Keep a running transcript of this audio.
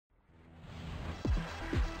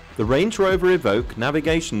The Range Rover Evoque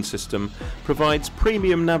navigation system provides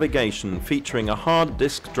premium navigation featuring a hard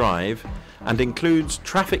disk drive and includes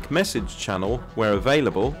traffic message channel where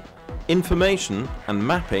available, information and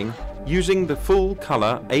mapping using the full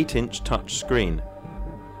colour 8-inch touchscreen.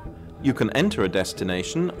 You can enter a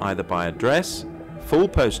destination either by address, full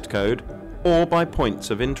postcode or by points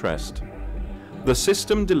of interest. The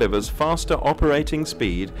system delivers faster operating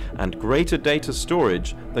speed and greater data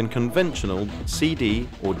storage than conventional CD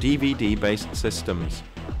or DVD-based systems.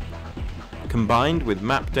 Combined with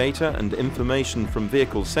map data and information from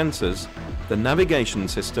vehicle sensors, the navigation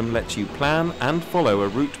system lets you plan and follow a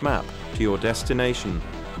route map to your destination.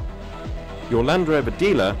 Your Land Rover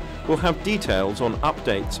dealer will have details on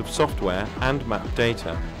updates of software and map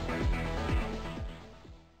data.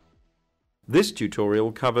 This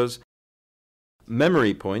tutorial covers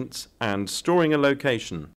memory points and storing a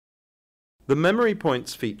location. The memory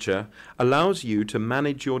points feature allows you to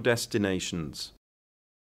manage your destinations.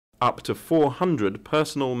 Up to 400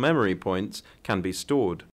 personal memory points can be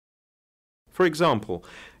stored. For example,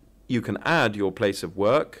 you can add your place of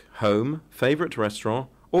work, home, favorite restaurant,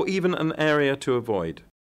 or even an area to avoid.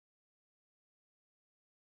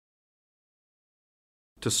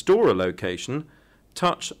 To store a location,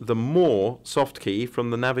 touch the More soft key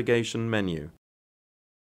from the navigation menu.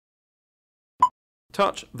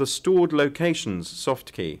 Touch the Stored Locations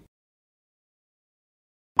soft key.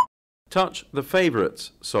 Touch the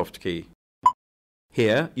Favorites soft key.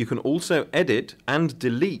 Here you can also edit and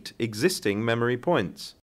delete existing memory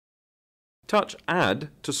points. Touch Add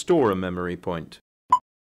to store a memory point.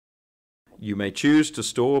 You may choose to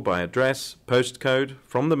store by address, postcode,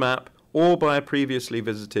 from the map, or by a previously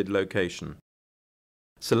visited location.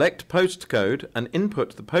 Select postcode and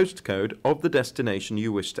input the postcode of the destination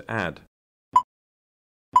you wish to add.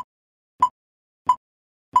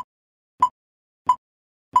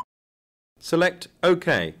 Select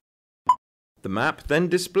OK. The map then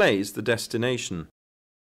displays the destination.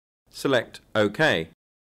 Select OK.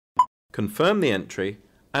 Confirm the entry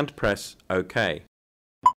and press OK.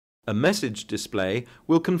 A message display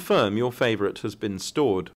will confirm your favourite has been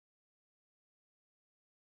stored.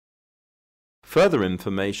 Further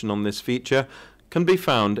information on this feature can be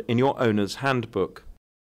found in your owner's handbook.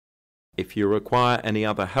 If you require any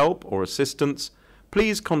other help or assistance,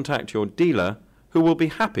 please contact your dealer, who will be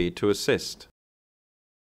happy to assist.